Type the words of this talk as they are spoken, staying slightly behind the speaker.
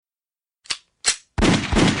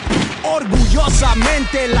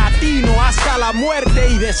orgullosamente latino hasta la muerte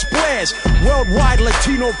y después. Worldwide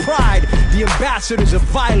Latino pride, the ambassadors of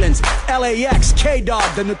violence. LAX, K-Dog,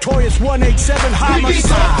 the notorious 187 homicide. We be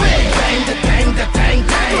so big, bang the dang the dang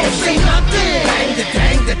dang. Don't say nothing. Bang the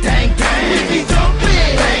dang the dang dang. We be so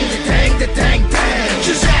big, bang the dang the dang dang.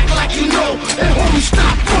 Just act like you know, and homie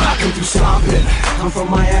stop rockin'. Do stompin'. I'm from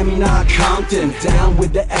Miami, not Compton. Down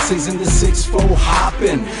with the essays in the 6-4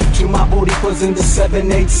 hoppin'. To my Boricuas in the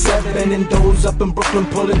 787, and those up in Brooklyn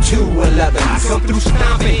pullin' 211. I come through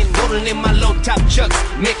stomping, rolling in my low top chucks,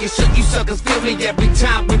 making sure you suckers feel me every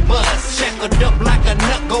time we buzz. Shackled up like a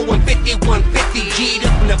nut, going 5150, G'd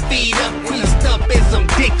up and the feet up, creased up in some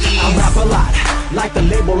dickies. I rap a lot, like the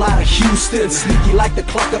label out of Houston. Sneaky like the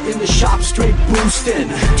clock up in the shop, straight boostin'.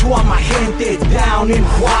 To all my gente down in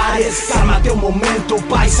Juarez, cálmate un momento,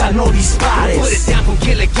 paisa, no dispares. Put it down from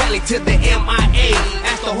Killer Cali to the MIA.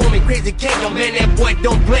 Ask the homie Crazy K, yo man, that boy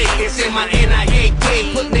don't play. It's in my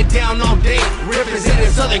NIAK, putting it down all day.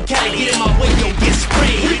 Representing Southern Cali, get in my way, don't get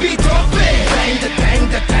sprayed. We be thumping, bang the dang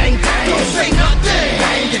the dang dang. Don't say nothing.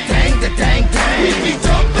 Bang the dang the dang dang. We be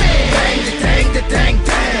thumping, bang the dang the dang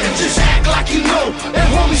dang. Just act like you know, and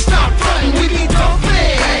homie stop frontin'. We be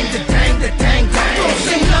thumping, bang the dang the dang dang. Don't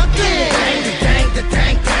say nothing. Bang the dang the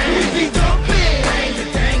dang dang. We be thumping, bang the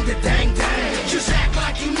dang the dang dang. Just act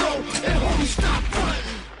like you know, and homie stop frontin'.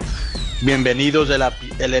 Bienvenidos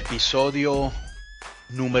al episodio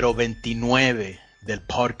número 29 del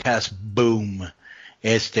podcast Boom.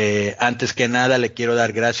 Antes que nada le quiero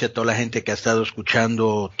dar gracias a toda la gente que ha estado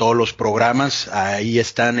escuchando todos los programas. Ahí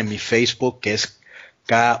están en mi Facebook, que es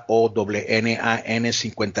KONNAN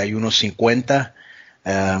 5150.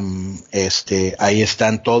 Ahí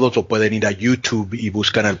están todos, o pueden ir a YouTube y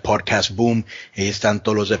buscan el podcast Boom. Ahí están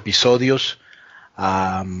todos los episodios.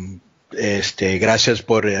 Gracias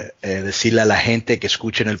por decirle a la gente que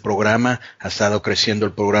escuchen el programa. Ha estado creciendo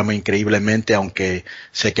el programa increíblemente, aunque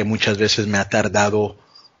sé que muchas veces me ha tardado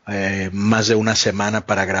más de una semana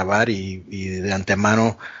para grabar y de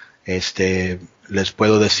antemano les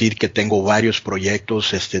puedo decir que tengo varios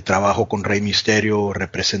proyectos. Trabajo con Rey Mysterio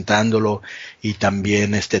representándolo, y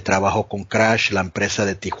también trabajo con Crash, la empresa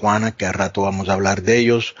de Tijuana, que al rato vamos a hablar de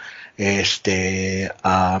ellos. Y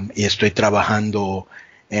estoy trabajando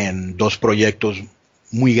en dos proyectos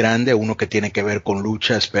muy grandes, uno que tiene que ver con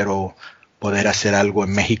lucha. Espero poder hacer algo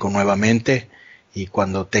en México nuevamente, y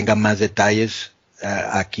cuando tenga más detalles,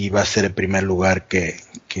 aquí va a ser el primer lugar que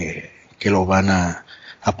lo van a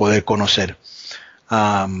poder conocer.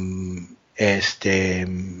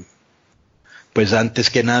 Pues antes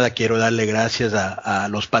que nada quiero darle gracias a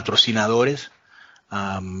los patrocinadores,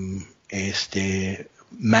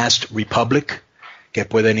 Masked Republic, que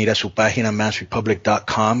pueden ir a su página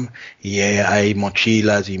maskedrepublic.com, y hay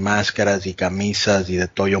mochilas y máscaras y camisas y de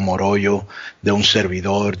Toyo Moroyo, de un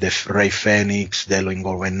servidor, de Rey Fénix, de Los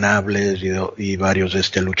Ingobernables y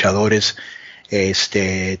varios luchadores.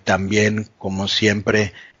 También, como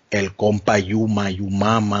siempre, el compa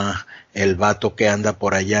Yumama, el vato que anda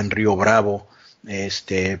por allá en Río Bravo.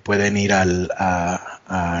 Pueden ir a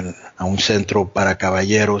un centro para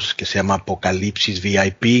caballeros que se llama Apocalipsis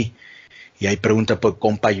VIP, y ahí pregunta por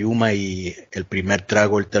compa Yuma, y el primer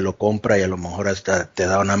trago él te lo compra, y a lo mejor hasta te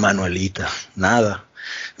da una manuelita, nada.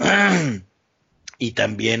 Y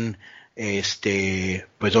también,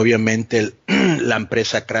 pues obviamente la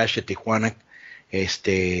empresa Crash de Tijuana,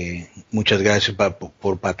 muchas gracias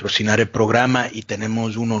por patrocinar el programa. Y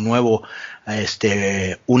tenemos uno nuevo,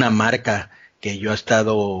 una marca que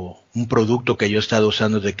un producto que yo he estado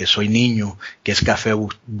usando desde que soy niño, que es Café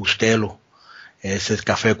Bustelo. Ese es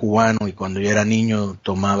café cubano, y cuando yo era niño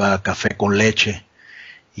tomaba café con leche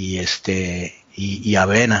y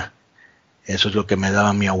avena. Eso es lo que me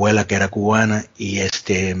daba mi abuela, que era cubana. Y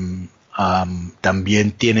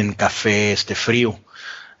también tienen café frío.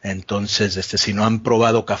 Entonces, si no han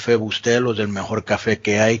probado Café Bustelo, es el mejor café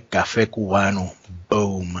que hay, café cubano.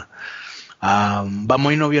 Boom. Vamos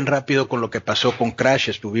a irnos bien rápido con lo que pasó con Crash.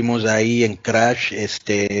 Estuvimos ahí en Crash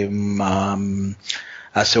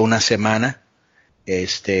hace una semana.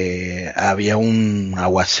 Había un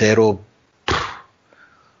aguacero,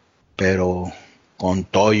 pero con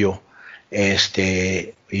toyo,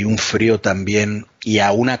 y un frío también. Y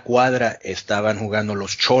a una cuadra estaban jugando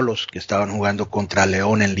los Cholos, que estaban jugando contra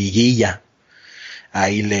León en liguilla.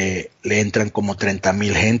 Ahí le entran como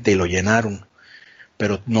 30,000 gente y lo llenaron.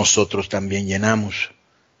 Pero nosotros también llenamos.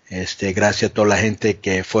 Gracias a toda la gente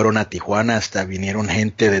que fueron a Tijuana, hasta vinieron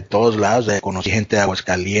gente de todos lados. Conocí gente de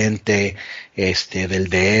Aguascalientes, del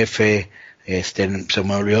DF. Se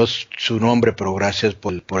me olvidó su nombre, pero gracias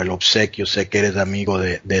por el obsequio. Sé que eres amigo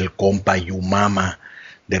del compa Yumama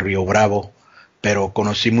de Río Bravo. pero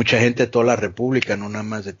conocí mucha gente de toda la República, no nada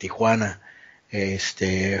más de Tijuana.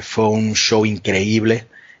 Fue un show increíble.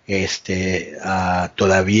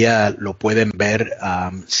 Todavía lo pueden ver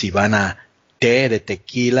si van a T de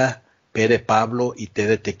Tequila, P de Pablo y T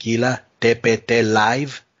de Tequila, TPT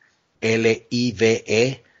Live,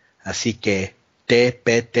 LIVE, así que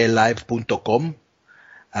tptlive.com,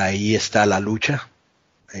 ahí está la lucha.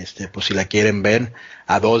 Pues si la quieren ver,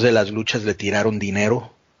 a 2 de las luchas le tiraron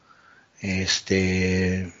dinero.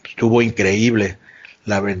 Estuvo increíble.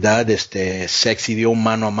 La verdad, Sexy dio un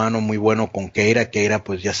mano a mano muy bueno con Keira. Keira,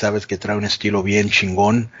 pues ya sabes que trae un estilo bien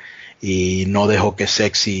chingón y no dejó que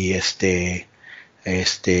Sexy,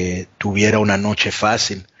 tuviera una noche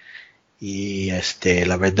fácil. Y,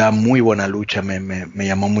 la verdad, muy buena lucha. Me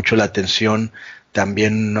llamó mucho la atención.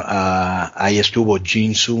 También, ahí estuvo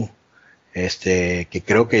Jinsu, que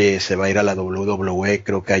creo que se va a ir a la WWE.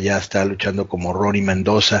 Creo que allá está luchando como Ronnie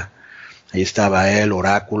Mendoza. Ahí estaba él,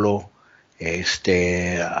 Oráculo.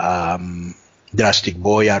 Drastic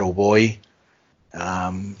Boy, Arrow Boy,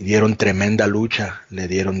 dieron tremenda lucha, le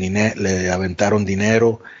dieron dinero, le aventaron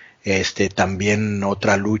dinero. También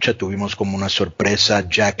otra lucha tuvimos como una sorpresa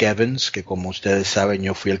Jack Evans, que como ustedes saben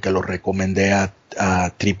yo fui el que lo recomendé a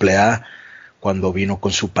AAA cuando vino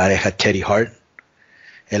con su pareja Teddy Hart.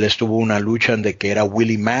 Él estuvo una lucha de que era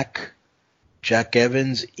Willie Mack, Jack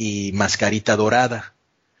Evans y Mascarita Dorada,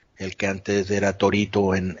 el que antes era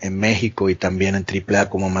Torito en México y también en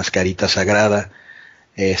AAA como Mascarita Sagrada,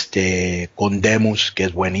 con Demus, que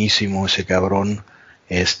es buenísimo ese cabrón,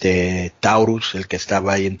 Taurus, el que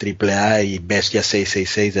estaba ahí en AAA, y Bestia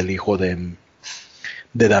 666, el hijo de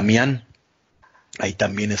Damián. Ahí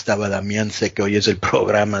también estaba Damián, sé que hoy es el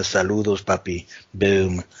programa, saludos papi,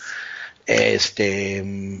 boom.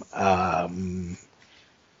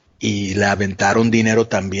 Y le aventaron dinero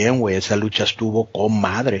también, güey. Esa lucha estuvo con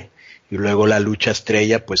madre. Y luego la lucha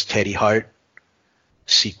estrella, pues Teddy Hart,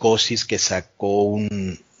 Psicosis, que sacó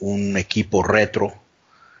un equipo retro,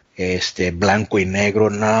 blanco y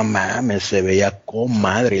negro. No mames, se veía con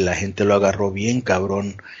madre y la gente lo agarró bien,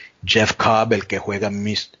 cabrón. Jeff Cobb, el que juega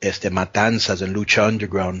Matanzas en Lucha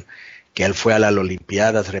Underground, que él fue a las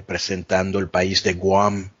Olimpiadas representando el país de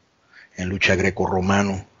Guam en lucha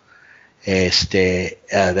greco-romano.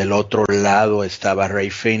 Del otro lado estaba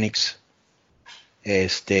Rey Fénix,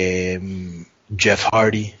 Jeff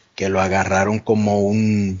Hardy, que lo agarraron como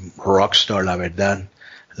un rockstar, la verdad.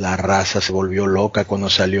 La raza se volvió loca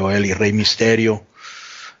cuando salió él, y Rey Misterio,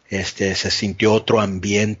 se sintió otro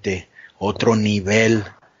ambiente, otro nivel,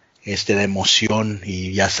 de emoción,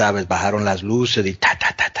 y ya sabes, bajaron las luces y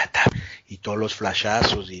y todos los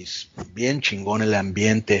flashazos, y bien chingón el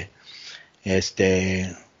ambiente.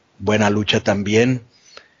 Buena lucha también.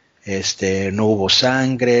 No hubo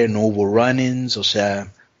sangre, no hubo run-ins, o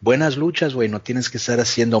sea, buenas luchas, güey, no tienes que estar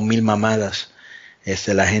haciendo 1000 mamadas.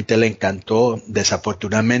 La gente le encantó.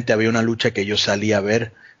 Desafortunadamente había una lucha que yo salí a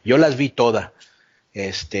ver, yo las vi todas,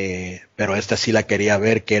 pero esta sí la quería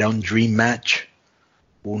ver, que era un Dream Match,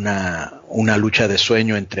 una lucha de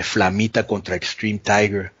sueño entre Flamita contra Extreme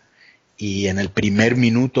Tiger, y en el primer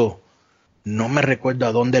minuto, no me recuerdo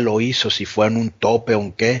a dónde lo hizo, si fue en un tope o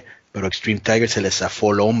en qué, pero Extreme Tiger se le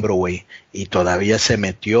zafó el hombro, güey, y todavía se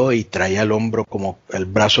metió y traía el hombro el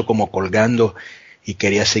brazo como colgando y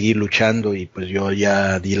quería seguir luchando, y pues yo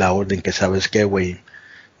ya di la orden que, ¿sabes qué, güey?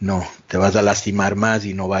 No, te vas a lastimar más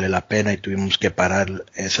y no vale la pena, y tuvimos que parar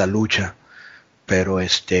esa lucha. Pero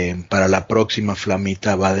para la próxima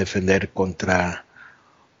Flamita va a defender contra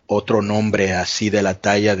otro nombre así de la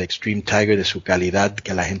talla de Extreme Tiger, de su calidad,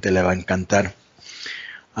 que a la gente le va a encantar.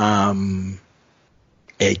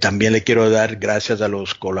 Y también le quiero dar gracias a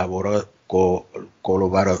los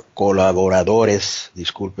colaboradores,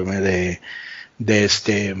 discúlpeme,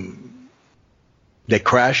 de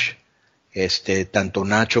Crash, tanto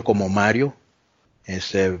Nacho como Mario,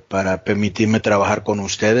 para permitirme trabajar con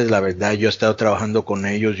ustedes. La verdad, yo he estado trabajando con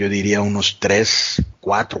ellos, yo diría unos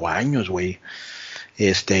 3-4 años, güey.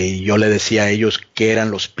 Y yo le decía a ellos qué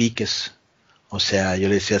eran los piques. O sea, yo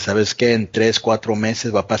les decía, ¿sabes qué? En 3-4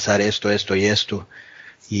 meses va a pasar esto, esto y esto.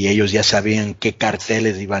 Y ellos ya sabían qué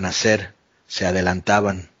carteles iban a hacer. Se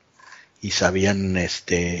adelantaban. Y sabían,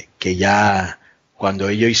 que ya cuando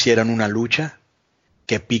ellos hicieran una lucha,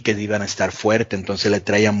 qué piques iban a estar fuerte. Entonces le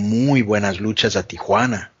traían muy buenas luchas a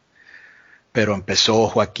Tijuana. Pero empezó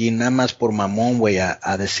Joaquín nada más por mamón, güey,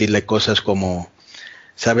 a decirle cosas como,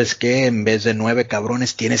 ¿sabes qué? En vez de 9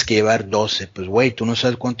 cabrones tienes que llevar 12. Pues, güey, tú no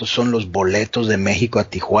sabes cuántos son los boletos de México a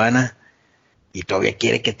Tijuana y todavía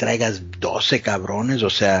quiere que traigas 12 cabrones. O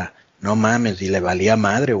sea, no mames, y le valía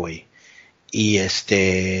madre, güey. y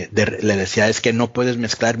le decía, es que no puedes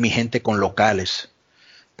mezclar mi gente con locales.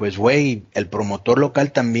 Pues, güey, el promotor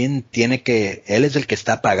local también él es el que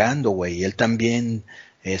está pagando, güey, él también,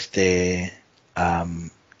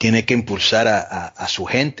 tiene que impulsar a su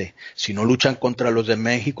gente. Si no luchan contra los de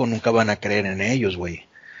México, nunca van a creer en ellos, güey.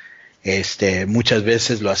 Muchas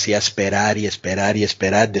veces lo hacía esperar y esperar y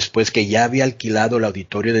esperar, después que ya había alquilado el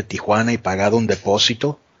auditorio de Tijuana y pagado un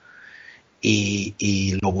depósito,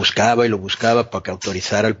 y lo buscaba para que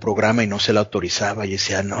autorizara el programa y no se lo autorizaba. Y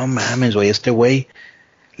decía, no mames, güey, este güey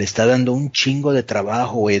le está dando un chingo de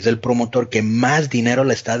trabajo, güey, es el promotor que más dinero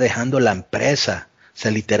le está dejando la empresa, o sea,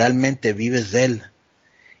 literalmente vives de él,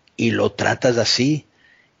 y lo tratas así.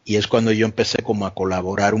 Y es cuando yo empecé como a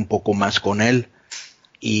colaborar un poco más con él,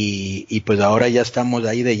 y pues ahora ya estamos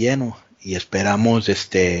ahí de lleno, y esperamos,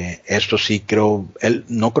 esto sí creo, él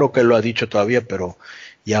no creo que lo ha dicho todavía, pero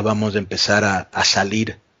ya vamos a empezar a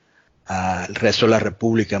salir al resto de la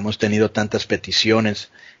República. Hemos tenido tantas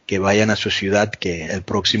peticiones que vayan a su ciudad que el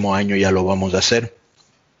próximo año ya lo vamos a hacer.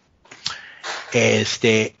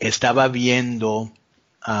 Estaba viendo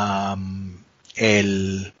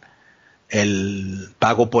el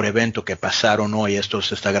pago por evento que pasaron hoy. Esto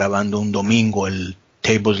se está grabando un domingo, el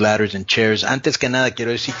Tables, Ladders and Chairs. Antes que nada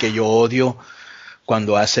quiero decir que yo odio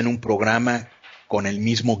cuando hacen un programa con el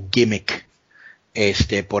mismo gimmick.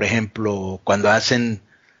 Por ejemplo, cuando hacen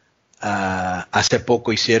hace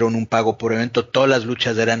poco hicieron un pago por evento, todas las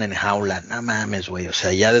luchas eran en jaula. No mames, güey, o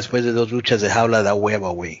sea, ya después de 2 luchas de jaula da hueva,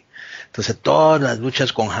 güey. Entonces todas las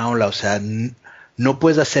luchas con jaula, o sea, no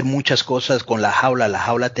puedes hacer muchas cosas con la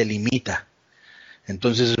jaula te limita.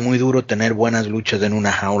 Entonces es muy duro tener buenas luchas en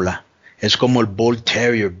una jaula. Es como el Bull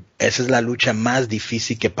Terrier, esa es la lucha más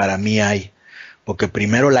difícil que para mí hay, porque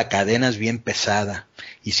primero la cadena es bien pesada,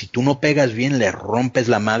 y si tú no pegas bien le rompes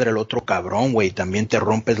la madre al otro cabrón, güey, también te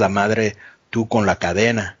rompes la madre tú con la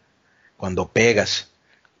cadena cuando pegas.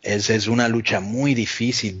 Es una lucha muy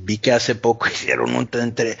difícil. Vi que hace poco hicieron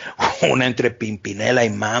una entre Pimpinela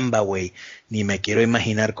y Mamba, güey, ni me quiero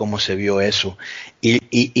imaginar cómo se vio eso.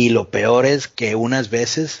 Y lo peor es que unas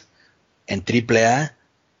veces en AAA,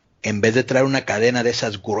 en vez de traer una cadena de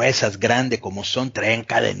esas gruesas, grandes como son, traen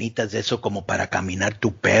cadenitas de eso como para caminar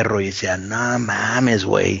tu perro. Y decía, no mames,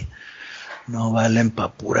 güey, no valen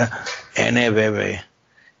pa' pura NBB.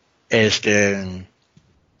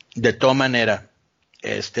 De todas maneras,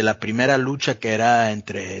 la primera lucha, que era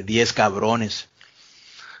entre 10 cabrones,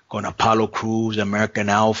 con Apollo Crews,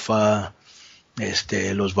 American Alpha,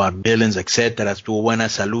 los Barbillons, etcétera, estuvo buena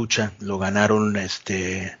esa lucha. Lo ganaron,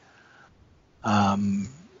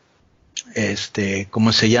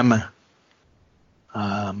 ¿cómo se llama?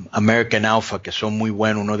 American Alpha, que son muy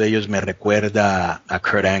buenos. Uno de ellos me recuerda a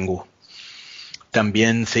Kurt Angle.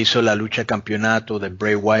 También se hizo la lucha campeonato de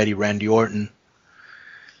Bray Wyatt y Randy Orton.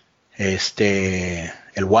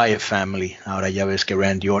 El Wyatt Family, ahora ya ves que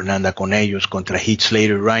Randy Orton anda con ellos, contra Heath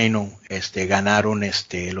Slater y Rhino. Ganaron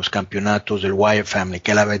los campeonatos del Wyatt Family,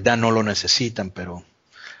 que la verdad no lo necesitan, pero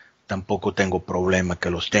tampoco tengo problema que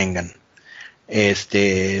los tengan.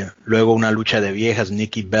 Luego una lucha de viejas,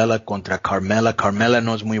 Nikki Bella contra Carmella. Carmella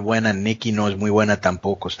no es muy buena, Nikki no es muy buena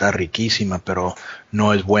tampoco, está riquísima, pero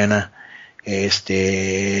no es buena.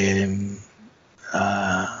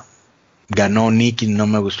 Ganó Nikki, no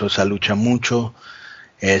me gustó esa lucha mucho.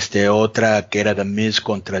 Otra que era The Miz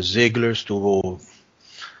contra Ziggler, estuvo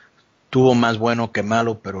más bueno que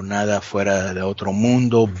malo, pero nada fuera de otro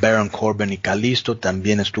mundo. Baron Corbin y Kalisto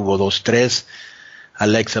también estuvo 2-3.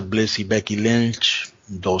 Alexa Bliss y Becky Lynch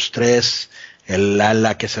 2-3.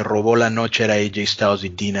 La que se robó la noche era AJ Styles y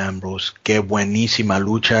Dean Ambrose. Qué buenísima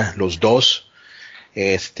lucha los dos.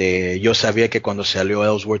 Yo sabía que cuando salió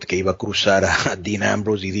Ellsworth que iba a cruzar a Dean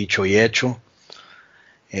Ambrose, y dicho y hecho.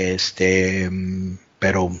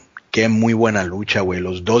 Pero qué muy buena lucha, güey.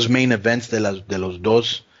 Los dos main events de los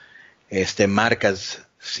dos marcas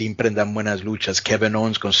siempre dan buenas luchas. Kevin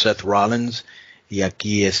Owens con Seth Rollins, y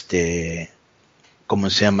aquí ¿cómo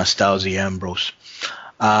se llama? Styles y Ambrose.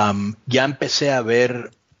 Ya empecé a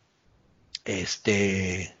ver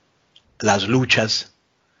las luchas.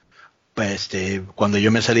 Pues, cuando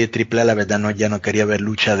yo me salí de AAA, la verdad ya no quería ver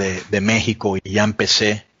lucha de México, y ya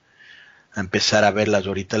empecé a verlas.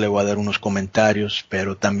 Ahorita le voy a dar unos comentarios,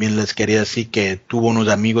 pero también les quería decir que tuve unos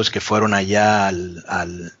amigos que fueron allá a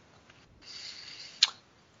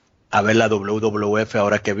ver la WWF,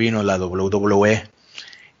 ahora que vino la WWE,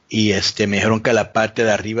 y me dijeron que la parte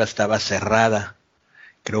de arriba estaba cerrada.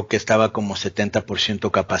 Creo que estaba como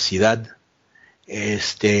 70% capacidad.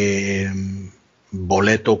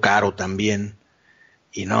 Boleto caro también.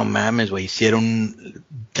 Y no mames, güey,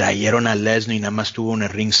 trajeron a Lesnar y nada más tuvo en el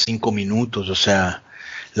ring 5 minutos. O sea,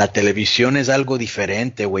 la televisión es algo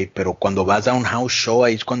diferente, güey, pero cuando vas a un house show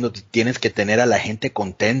ahí es cuando tienes que tener a la gente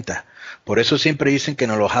contenta. Por eso siempre dicen que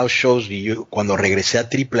en los house shows, y yo, cuando regresé a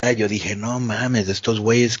AAA, yo dije, no mames, estos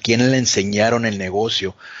güeyes, ¿quién le enseñaron el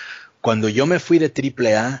negocio? Cuando yo me fui de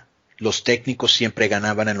AAA, los técnicos siempre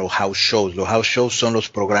ganaban en los house shows. Los house shows son los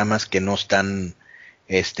programas que no están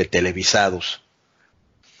televisados.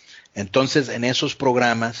 Entonces, en esos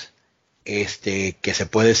programas, que se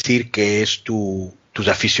puede decir que es tus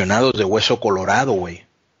aficionados de hueso colorado, güey.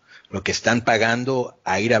 Lo que están pagando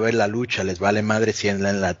a ir a ver la lucha, les vale madre si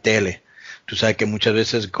en la tele. Tú sabes que muchas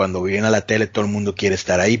veces cuando vienen a la tele todo el mundo quiere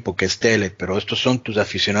estar ahí porque es tele, pero estos son tus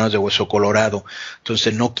aficionados de hueso colorado.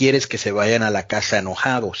 Entonces no quieres que se vayan a la casa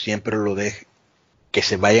enojados, siempre que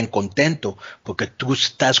se vayan contentos, porque tú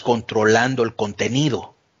estás controlando el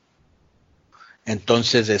contenido.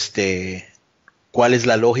 Entonces, ¿cuál es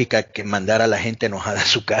la lógica que mandar a la gente enojada a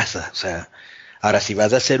su casa? O sea, ahora si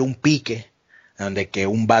vas a hacer un pique, donde que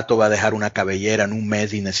un vato va a dejar una cabellera en un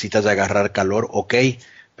mes y necesitas agarrar calor, ok,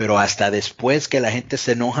 pero hasta después que la gente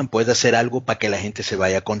se enoja, puedes hacer algo para que la gente se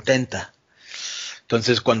vaya contenta.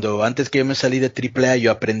 Entonces, antes que yo me salí de AAA, yo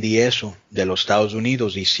aprendí eso de los Estados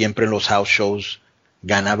Unidos y siempre en los house shows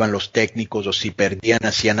ganaban los técnicos o si perdían,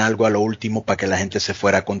 hacían algo a lo último para que la gente se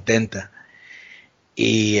fuera contenta.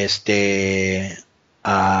 Y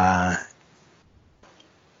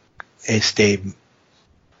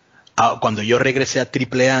cuando yo regresé a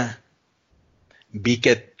AAA, vi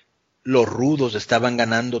que los rudos estaban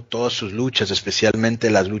ganando todas sus luchas, especialmente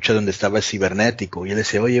las luchas donde estaba el cibernético. Y yo le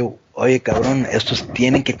decía, oye, cabrón, estos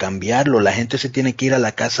tienen que cambiarlo, la gente se tiene que ir a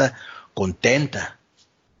la casa contenta.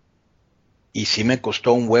 Y sí me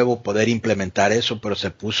costó un huevo poder implementar eso, pero se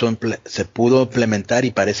pudo implementar y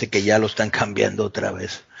parece que ya lo están cambiando otra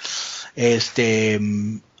vez.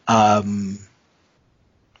 Déjame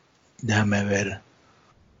ver.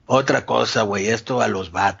 Otra cosa, güey, esto a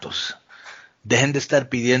los vatos. Dejen de estar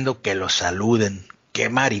pidiendo que los saluden. Qué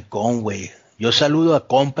maricón, güey. Yo saludo a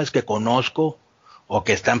compas que conozco o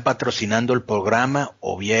que están patrocinando el programa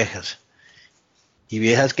o viejas. Y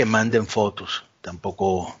viejas que manden fotos.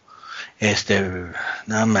 Tampoco,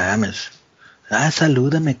 no mames.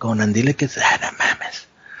 Salúdame, Conan, dile que... no mames.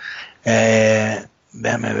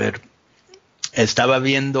 Déjame ver. Estaba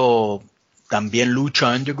viendo... También Lucha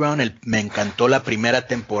Underground, me encantó la primera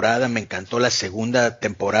temporada, me encantó la segunda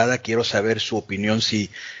temporada, quiero saber su opinión si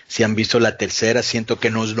han visto la tercera, siento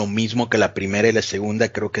que no es lo mismo que la primera y la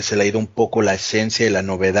segunda, creo que se le ha ido un poco la esencia y la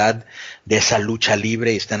novedad de esa lucha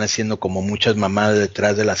libre y están haciendo como muchas mamadas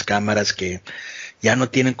detrás de las cámaras que ya no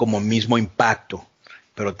tienen como mismo impacto,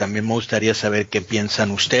 pero también me gustaría saber qué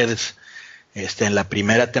piensan ustedes. En la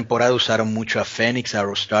primera temporada usaron mucho a Fénix, a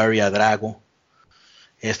Rostar y a Drago.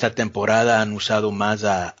 Esta temporada han usado más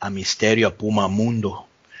a Misterio, a Puma Mundo.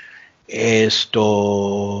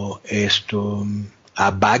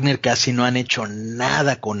 A Wagner casi no han hecho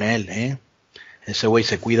nada con él, Ese güey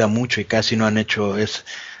se cuida mucho y casi no han hecho eso.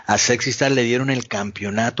 A Sexy Star le dieron el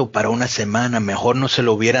campeonato para una semana, mejor no se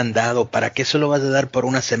lo hubieran dado. ¿Para qué se lo vas a dar por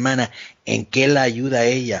una semana? ¿En qué la ayuda a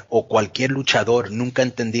ella o cualquier luchador? Nunca he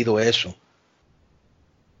entendido eso.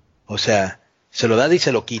 O sea, se lo das y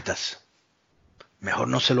se lo quitas. Mejor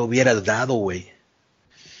no se lo hubieras dado, güey.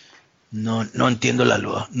 No entiendo la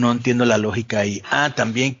lógica ahí.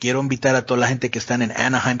 También quiero invitar a toda la gente que están en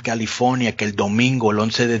Anaheim, California, que el domingo, el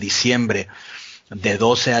 11 de diciembre, de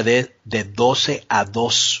 12 a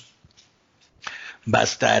 2, va a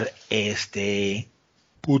estar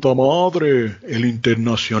puta madre, el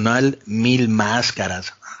Internacional 1000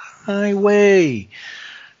 Máscaras. Ay, güey.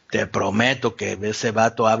 Te prometo que ese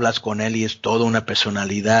vato hablas con él y es toda una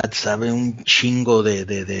personalidad, sabe un chingo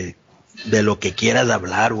de lo que quieras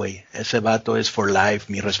hablar, güey. Ese vato es for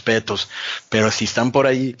life, mis respetos. Pero si están por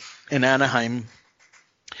ahí en Anaheim,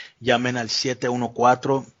 llamen al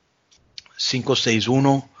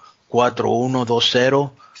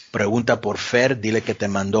 714-561-4120. Pregunta por Fer, dile que te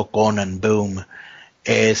mandó Conan, boom.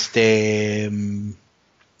 Déjame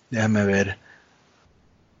ver.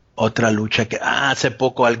 Otra lucha que... hace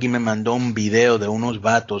poco alguien me mandó un video de unos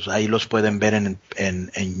vatos, ahí los pueden ver en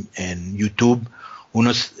YouTube,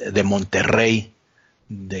 unos de Monterrey,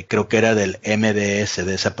 creo que era del MDS,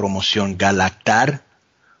 de esa promoción, Galactar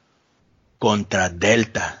contra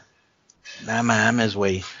Delta. Nada mames,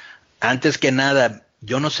 güey. Antes que nada,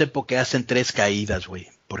 yo no sé por qué hacen 3 caídas, güey,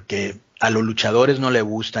 porque a los luchadores no le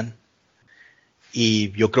gustan.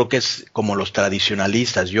 Y yo creo que es como los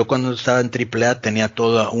tradicionalistas. Yo cuando estaba en AAA tenía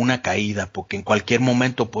toda una caída, porque en cualquier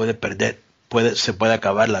momento se puede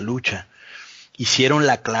acabar la lucha. hicieron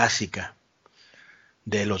la clásica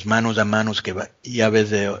de los manos a manos que ya ves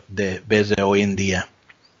de hoy en día.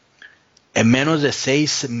 En menos de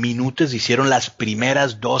 6 minutos hicieron las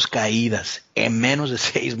primeras 2 caídas, en menos de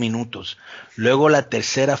 6 minutos. Luego la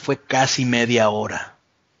tercera fue casi media hora.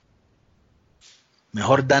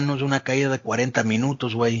 Mejor danos una caída de 40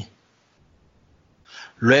 minutos, güey.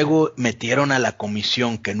 Luego metieron a la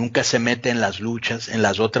comisión, que nunca se mete en las luchas, en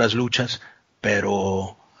las otras luchas,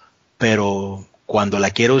 pero cuando la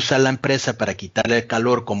quiere usar la empresa para quitarle el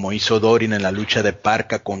calor, como hizo Dorian en la lucha de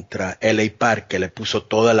Parka contra LA Park, que le puso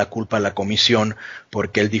toda la culpa a la comisión,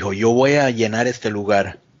 porque él dijo, yo voy a llenar este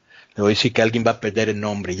lugar, le voy a decir que alguien va a perder el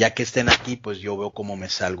nombre, ya que estén aquí, pues yo veo cómo me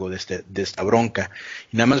salgo de esta bronca.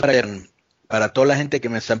 Y nada más para toda la gente que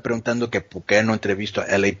me están preguntando que por qué no entrevisto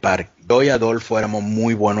a LA Park, yo y Adolfo éramos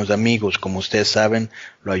muy buenos amigos, como ustedes saben,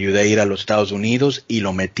 lo ayudé a ir a los Estados Unidos y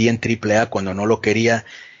lo metí en AAA cuando no lo quería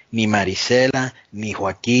ni Marisela, ni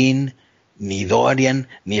Joaquín, ni Dorian,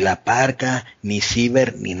 ni La Parca, ni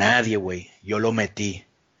Ciber, ni nadie, güey. Yo lo metí.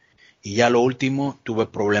 Y ya lo último, tuve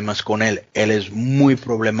problemas con él. Él es muy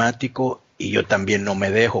problemático y yo también no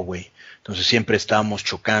me dejo, güey. Entonces siempre estábamos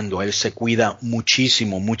chocando. Él se cuida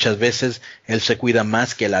muchísimo. Muchas veces él se cuida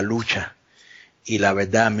más que la lucha. Y la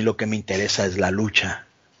verdad, a mí lo que me interesa es la lucha.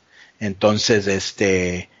 Entonces,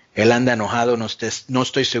 él anda enojado. No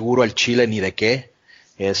estoy seguro al chile ni de qué.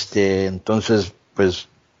 Entonces, pues,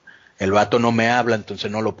 el vato no me habla,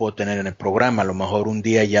 entonces no lo puedo tener en el programa. A lo mejor un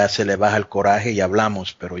día ya se le baja el coraje y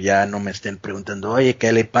hablamos, pero ya no me estén preguntando, oye,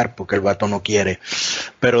 ¿qué le par? Porque el vato no quiere.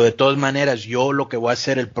 Pero de todas maneras, yo lo que voy a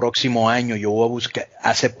hacer el próximo año, yo voy a buscar,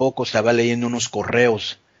 hace poco estaba leyendo unos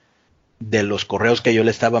correos, de los correos que yo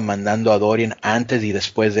le estaba mandando a Dorian antes y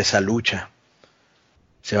después de esa lucha.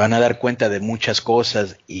 Se van a dar cuenta de muchas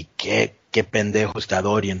cosas y qué pendejo está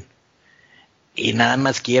Dorian. Y nada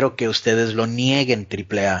más quiero que ustedes lo nieguen,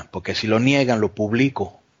 AAA, porque si lo niegan, lo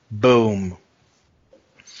publico. Boom.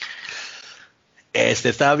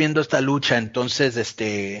 Estaba viendo esta lucha, entonces,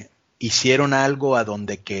 hicieron algo a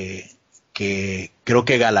donde que creo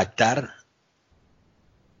que Galactar,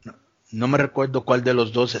 no me recuerdo cuál de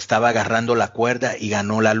los dos, estaba agarrando la cuerda y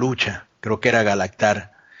ganó la lucha. Creo que era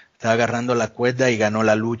Galactar. Estaba agarrando la cuerda y ganó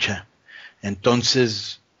la lucha.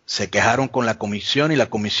 Entonces se quejaron con la comisión y la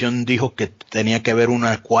comisión dijo que tenía que haber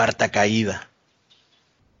una cuarta caída.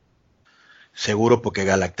 Seguro porque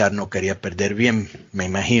Galactar no quería perder bien, me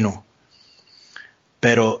imagino.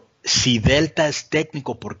 Pero si Delta es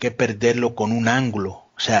técnico, ¿por qué perderlo con un ángulo?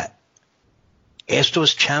 O sea, esto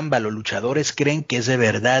es chamba. Los luchadores creen que es de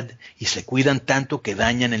verdad y se cuidan tanto que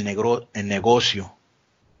dañan el negocio.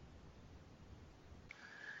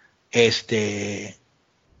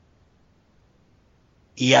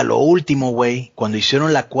 Y a lo último, güey, cuando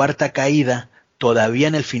hicieron la cuarta caída, todavía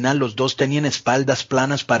en el final los dos tenían espaldas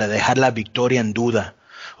planas para dejar la victoria en duda.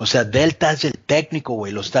 O sea, Delta es el técnico,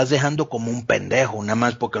 güey, lo estás dejando como un pendejo, nada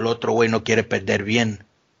más porque el otro güey no quiere perder bien.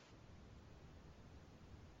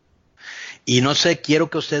 Y no sé,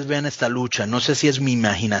 quiero que ustedes vean esta lucha, no sé si es mi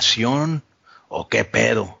imaginación o qué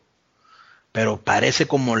pedo, pero parecía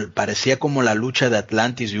como la lucha de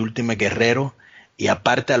Atlantis y Último Guerrero. Y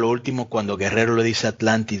aparte a lo último, cuando Guerrero le dice a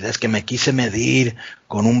Atlantis, es que me quise medir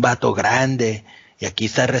con un vato grande y aquí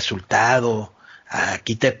está el resultado,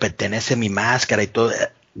 aquí te pertenece mi máscara y todo.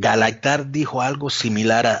 Galactar dijo algo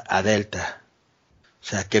similar a Delta. O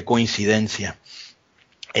sea, qué coincidencia.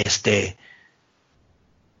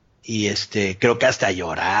 Creo que hasta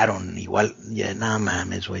lloraron, igual, ya no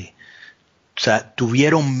mames, güey. O sea,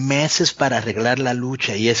 tuvieron meses para arreglar la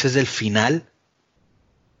lucha y ese es el final.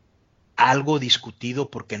 Algo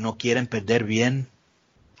discutido porque no quieren perder bien.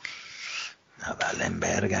 No valen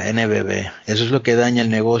verga, NBB. Eso es lo que daña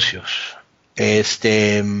el negocio.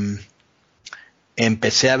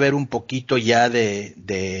 Empecé a ver un poquito ya de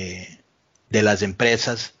las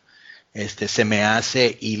empresas. Se me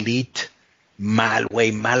hace Elite mal,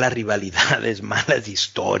 güey. Malas rivalidades, malas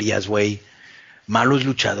historias, güey. Malos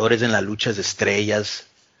luchadores en las luchas de estrellas.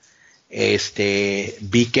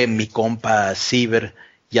 Vi que mi compa Ciber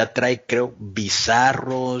ya trae, creo,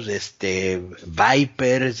 Bizarros,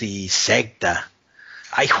 Vipers y Secta.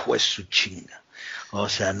 Ay, juez su chinga. O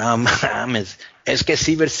sea, no mames. Es que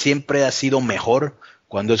Ciber siempre ha sido mejor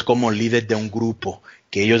cuando es como líder de un grupo.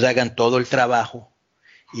 Que ellos hagan todo el trabajo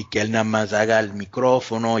y que él nada más haga el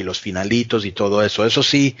micrófono y los finalitos y todo eso. Eso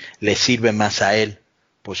sí le sirve más a él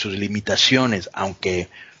por sus limitaciones. Aunque,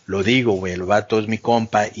 lo digo, güey, el vato es mi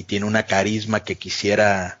compa y tiene una carisma que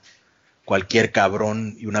quisiera cualquier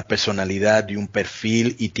cabrón y una personalidad y un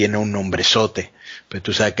perfil y tiene un nombrezote, pero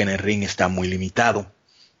tú sabes que en el ring está muy limitado.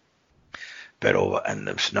 pero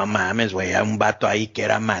no mames, güey, hay un vato ahí que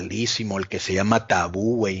era malísimo, el que se llama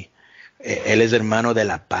Tabú, güey. Él es hermano de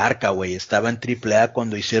La Parca, güey. Estaba en AAA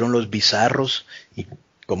cuando hicieron Los Bizarros y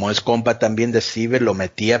como es compa también de Ciber, lo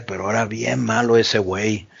metía, pero era bien malo ese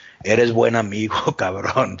güey. Eres buen amigo,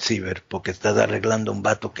 cabrón, Ciber, porque estás arreglando un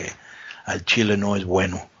vato que al chile no es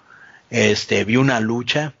bueno. Vi una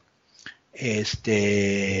lucha,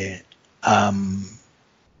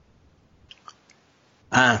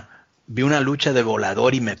 vi una lucha de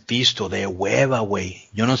Volador y Mephisto, de hueva, güey.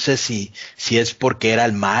 Yo no sé si es porque era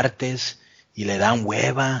el martes y le dan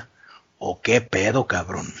hueva o qué pedo,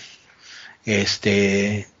 cabrón.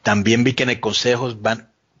 También vi que en el consejo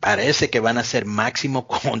parece que van a ser Máximo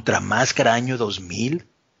contra Máscara año 2000.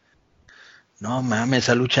 No mames,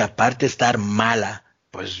 esa lucha aparte de estar mala,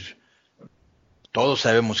 pues todos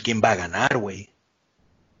sabemos quién va a ganar, güey.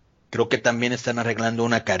 Creo que también están arreglando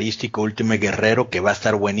una Carístico Último Guerrero que va a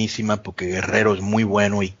estar buenísima porque Guerrero es muy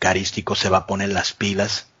bueno y Carístico se va a poner las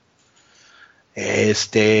pilas.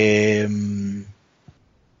 Déjame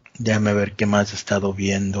ver qué más he estado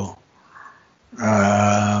viendo.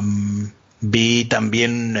 Vi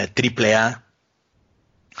también AAA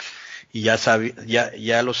y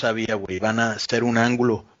ya lo sabía, güey. Van a hacer un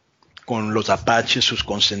ángulo con los Apaches, sus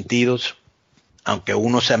consentidos. Aunque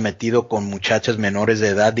uno se ha metido con muchachas menores de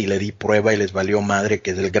edad y le di prueba y les valió madre, que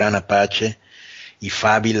es el Gran Apache, y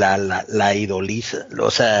Fabi la idoliza, o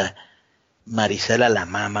sea, Marisela la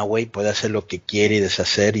mama, güey, puede hacer lo que quiere y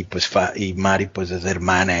deshacer, y pues y Mari pues es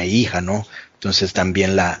hermana e hija, ¿no? Entonces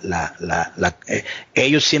también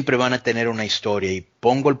ellos siempre van a tener una historia, y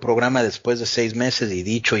pongo el programa después de 6 meses y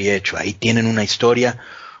dicho y hecho, ahí tienen una historia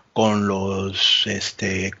con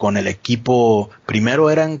con el equipo, primero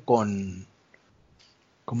eran con,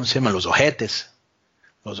 ¿cómo se llama? Los Ojetes,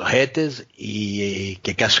 y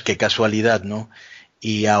qué casualidad, ¿no?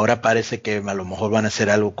 Y ahora parece que a lo mejor van a hacer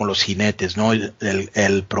algo con los Jinetes, ¿no?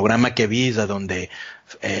 El programa que vi es a donde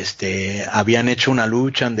habían hecho una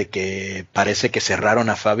lucha de que parece que cerraron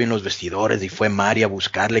a Fabi en los vestidores y fue Mari a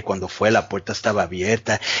buscarle, cuando fue la puerta estaba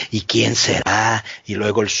abierta, y quién será, y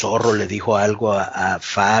luego el Zorro le dijo algo a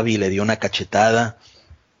Fabi, le dio una cachetada.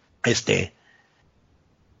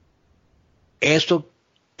 Esto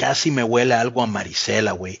casi me huele algo a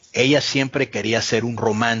Marisela, güey. Ella siempre quería hacer un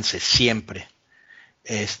romance, siempre.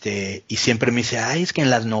 Y siempre me dice, ay, es que en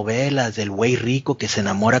las novelas del güey rico que se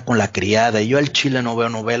enamora con la criada. Y yo al chile no veo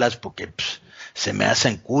novelas porque se me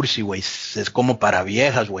hacen cursi, güey. Es como para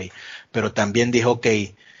viejas, güey. Pero también dijo, ok,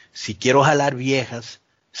 si quiero jalar viejas,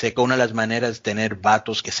 sé que una de las maneras es tener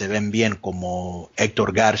vatos que se ven bien, como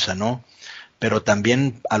Héctor Garza, ¿no? Pero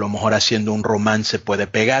también a lo mejor haciendo un romance puede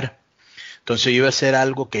pegar. Entonces yo iba a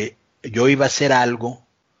hacer algo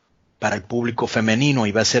para el público femenino,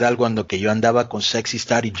 iba a ser algo en lo que yo andaba con Sexy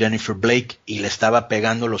Star y Jennifer Blake y le estaba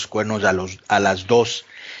pegando los cuernos a las dos,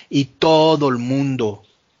 y todo el mundo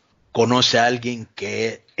conoce a alguien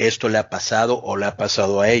que esto le ha pasado o le ha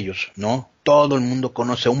pasado a ellos, ¿no? Todo el mundo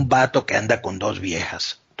conoce a un vato que anda con 2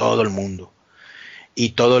 viejas, todo el mundo,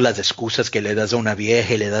 y todas las excusas que le das a una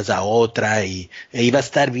vieja y le das a otra, e iba a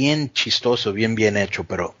estar bien chistoso, bien hecho,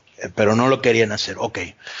 pero no lo querían hacer. Ok,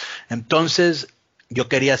 entonces yo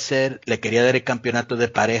le quería dar el campeonato de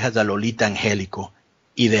parejas a Lolita Angélico,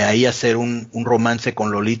 y de ahí hacer un romance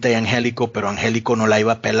con Lolita y Angélico, pero Angélico no la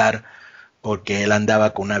iba a pelar porque él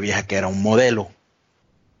andaba con una vieja que era un modelo.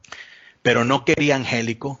 Pero no quería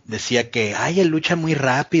Angélico, decía que, ay, él lucha muy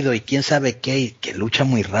rápido y quién sabe qué, que lucha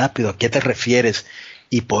muy rápido, ¿a qué te refieres?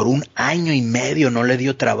 Y por 1 año y medio no le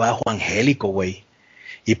dio trabajo a Angélico, güey.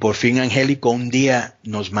 Y por fin Angélico un día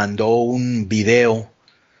nos mandó un video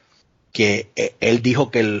que él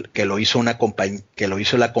dijo que lo hizo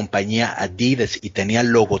la compañía Adidas y tenía el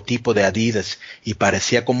logotipo de Adidas y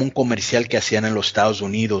parecía como un comercial que hacían en los Estados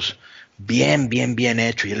Unidos. Bien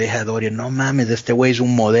hecho. Y le dije a Dorian, no mames, este güey es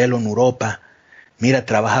un modelo en Europa. Mira,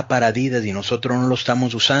 trabaja para Adidas y nosotros no lo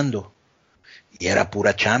estamos usando. Y era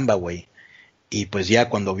pura chamba, güey. Y pues ya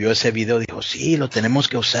cuando vio ese video dijo, sí, lo tenemos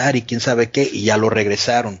que usar y quién sabe qué, y ya lo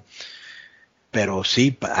regresaron. Pero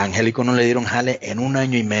sí, a Angélico no le dieron jale en 1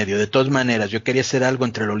 año y medio. De todas maneras, yo quería hacer algo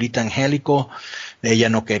entre Lolita y Angélico, ella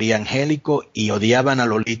no quería a Angélico y odiaban a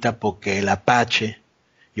Lolita porque el Apache,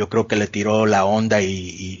 yo creo que le tiró la onda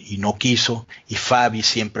y no quiso, y Fabi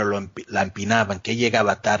siempre la empinaban, que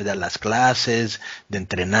llegaba tarde a las clases de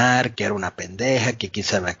entrenar, que era una pendeja, que quién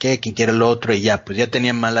sabe qué, quién quiere el otro, y ya, pues ya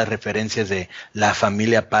tenían malas referencias de la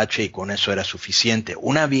familia Apache y con eso era suficiente.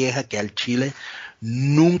 Una vieja que al chile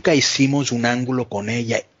nunca hicimos un ángulo con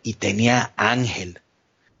ella y tenía Ángel.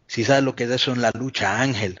 ¿Sí sabes lo que es eso en la lucha?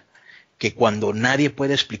 Ángel, que cuando nadie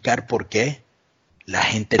puede explicar por qué, la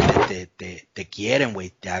gente te quieren,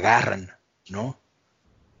 güey, te agarran, ¿no?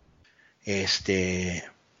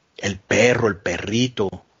 El perro, el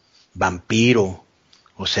perrito, vampiro,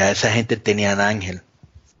 o sea, esa gente tenía ángel.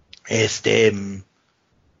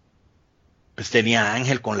 Pues tenía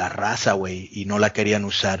ángel con la raza, güey, y no la querían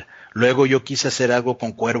usar. Luego yo quise hacer algo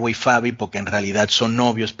con Cuervo y Fabi porque en realidad son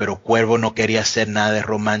novios, pero Cuervo no quería hacer nada de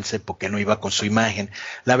romance porque no iba con su imagen.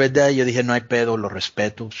 La verdad yo dije, no hay pedo, lo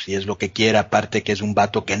respeto, si es lo que quiera, aparte que es un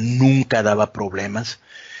vato que nunca daba problemas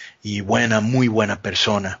y muy buena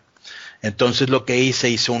persona. Entonces lo que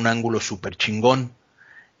hice un ángulo súper chingón.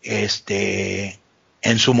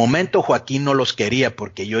 En su momento Joaquín no los quería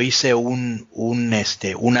porque yo hice un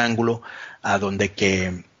ángulo a donde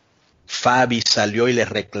que Fabi salió y le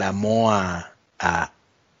reclamó a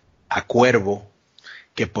Cuervo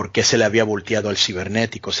que por qué se le había volteado al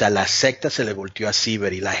cibernético. O sea, la secta se le volteó a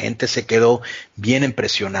Ciber y la gente se quedó bien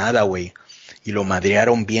impresionada, güey. Y lo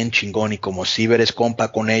madrearon bien chingón y como Ciber es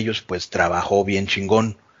compa con ellos, pues trabajó bien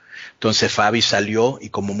chingón. Entonces Fabi salió y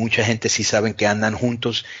como mucha gente sí saben que andan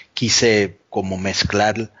juntos, quise como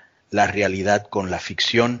mezclar la realidad con la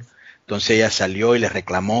ficción. Entonces ella salió y le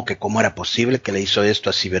reclamó que cómo era posible que le hizo esto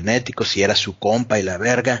a Cibernético si era su compa y la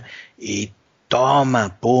verga. Y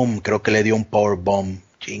toma, pum, creo que le dio un powerbomb.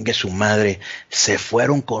 Chingue su madre. Se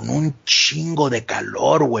fueron con un chingo de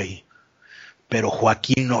calor, güey. Pero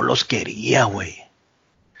Joaquín no los quería, güey.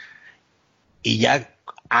 Y ya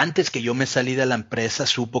antes que yo me salí de la empresa,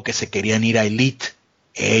 supo que se querían ir a Elite.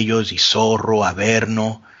 Ellos y Zorro,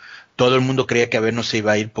 Averno. Todo el mundo creía que Averno se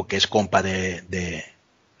iba a ir porque es compa de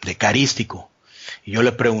Carístico. Y yo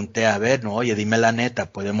le pregunté a Averno, oye, dime la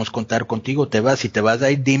neta, ¿podemos contar contigo? ¿Te vas? Si te vas a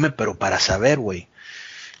ir, dime, pero para saber, güey.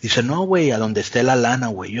 Dice, no, güey, a donde esté la lana,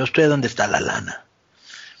 güey. Yo estoy a donde está la lana.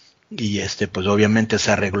 Y pues obviamente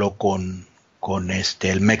se arregló con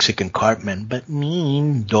el Mexican Cartman, but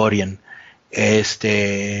Dorian.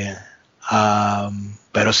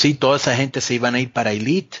 Pero sí, toda esa gente se iban a ir para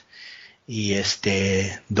Elite. Y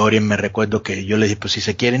Dorian me recuerdo que yo le dije, pues si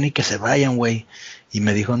se quieren ir, que se vayan, güey. Y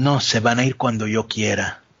me dijo, no, se van a ir cuando yo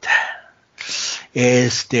quiera.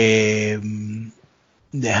 Déjame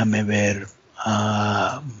ver.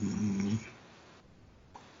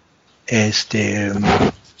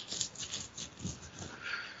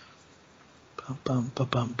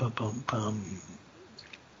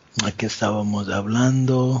 Aquí estábamos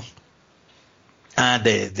hablando.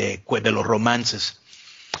 De los romances.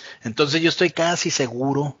 Entonces yo estoy casi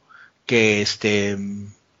seguro que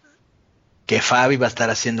Fabi va a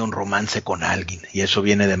estar haciendo un romance con alguien, y eso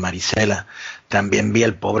viene de Marisela. También vi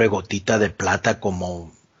al pobre Gotita de Plata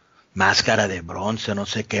como Máscara de Bronce, no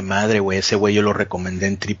sé qué madre, güey. Ese güey yo lo recomendé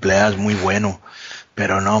en AAA, es muy bueno.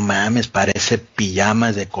 Pero no mames, parece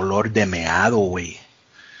pijamas de color de meado, güey.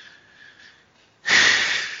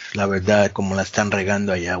 La verdad, como la están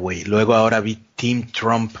regando allá, güey. Luego ahora vi Team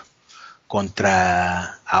Trump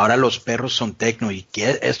ahora los perros son Tecno, y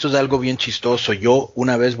que esto es algo bien chistoso. Yo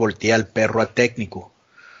una vez volteé al perro a Técnico,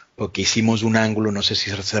 porque hicimos un ángulo, no sé si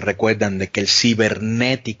se recuerdan, de que el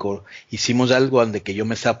cibernético, hicimos algo donde que yo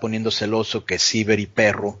me estaba poniendo celoso que Ciber y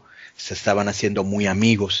perro se estaban haciendo muy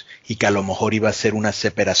amigos, y que a lo mejor iba a ser una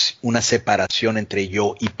separación entre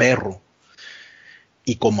yo y perro.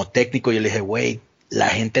 Y como Técnico yo le dije, güey, la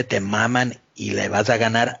gente te maman y le vas a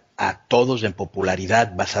ganar a todos en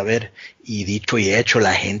popularidad, vas a ver. Y dicho y hecho,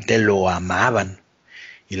 la gente lo amaban.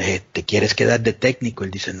 Y le dije, ¿te quieres quedar de Técnico?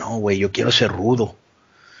 Él dice, no, güey, yo quiero ser rudo.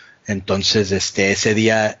 Entonces, ese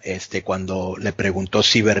día, cuando le preguntó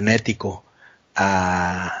Cibernético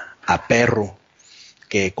a Perro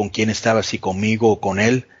que con quién estaba, si conmigo o con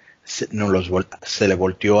él, se le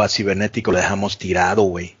volteó a Cibernético, le dejamos tirado,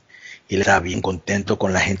 güey. Y él estaba bien contento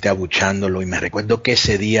con la gente abuchándolo. Y me recuerdo que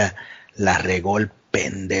ese día la regó el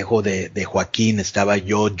pendejo de Joaquín. Estaba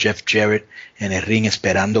yo, Jeff Jarrett, en el ring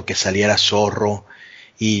esperando que saliera Zorro.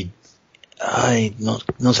 Y, ay,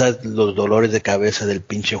 no sabes los dolores de cabeza del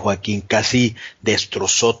pinche Joaquín. Casi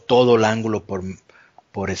destrozó todo el ángulo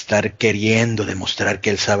por estar queriendo demostrar que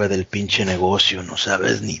él sabe del pinche negocio. No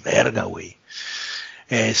sabes ni verga, güey.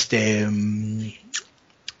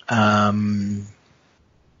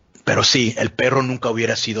 Pero sí, el perro nunca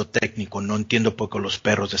hubiera sido Técnico. No entiendo por qué los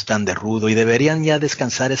perros están de rudo. Y deberían ya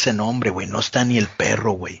descansar ese nombre, güey. No está ni el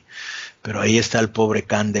perro, güey. Pero ahí está el pobre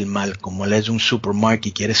Can del Mal. Como él es un supermarket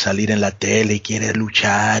y quiere salir en la tele y quiere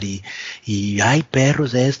luchar. Y hay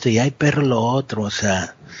perros de esto y hay perros lo otro. O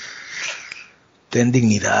sea, ten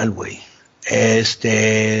dignidad, güey.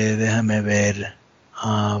 Déjame ver.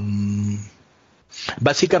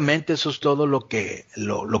 Básicamente eso es todo lo que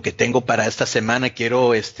tengo para esta semana.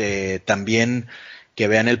 Quiero también que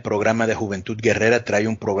vean el programa de Juventud Guerrera. Trae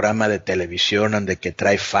un programa de televisión donde que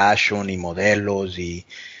trae fashion y modelos y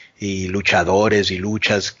luchadores y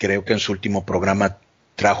luchas. Creo que en su último programa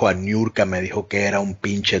trajo a Niurka, me dijo que era un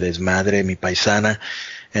pinche desmadre, mi paisana.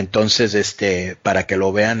 Entonces, para que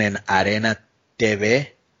lo vean en Arena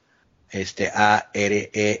TV,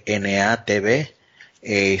 ARENA TV,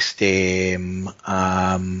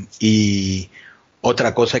 y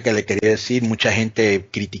otra cosa que le quería decir, mucha gente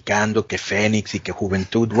criticando que Fénix y que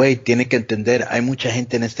Juventud, güey, tiene que entender, hay mucha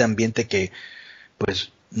gente en este ambiente que,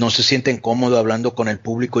 pues, no se sienten cómodos hablando con el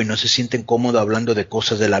público y no se sienten cómodos hablando de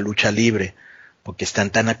cosas de la lucha libre, porque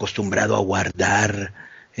están tan acostumbrados a guardar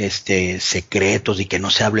secretos y que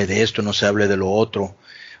no se hable de esto, no se hable de lo otro,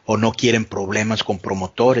 o no quieren problemas con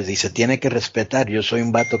promotores, y se tiene que respetar. Yo soy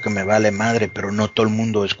un vato que me vale madre, pero no todo el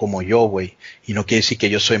mundo es como yo, güey, y no quiere decir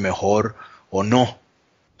que yo soy mejor o no.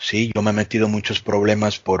 Sí, yo me he metido en muchos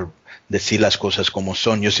problemas por decir las cosas como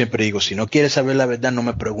son. Yo siempre digo, si no quieres saber la verdad, no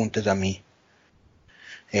me preguntes a mí.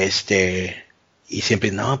 Y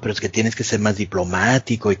siempre, no, pero es que tienes que ser más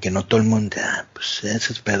diplomático y que no todo el mundo, pues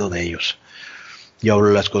ese es pedo de ellos. Yo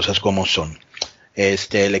hablo las cosas como son.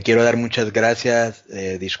 Le quiero dar muchas gracias,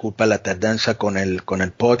 disculpa la tardanza con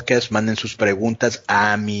el podcast. Manden sus preguntas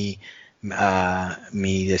a mi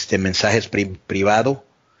mensajes privado,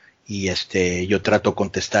 y yo trato de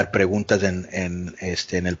contestar preguntas en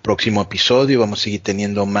el próximo episodio. Vamos a seguir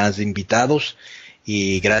teniendo más invitados,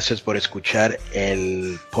 y gracias por escuchar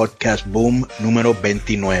el podcast Boom número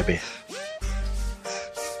 29.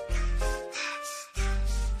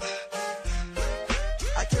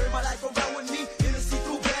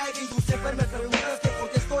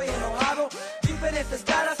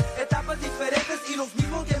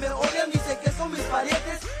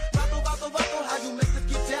 How you make this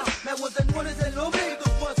get down? Man, was the one is in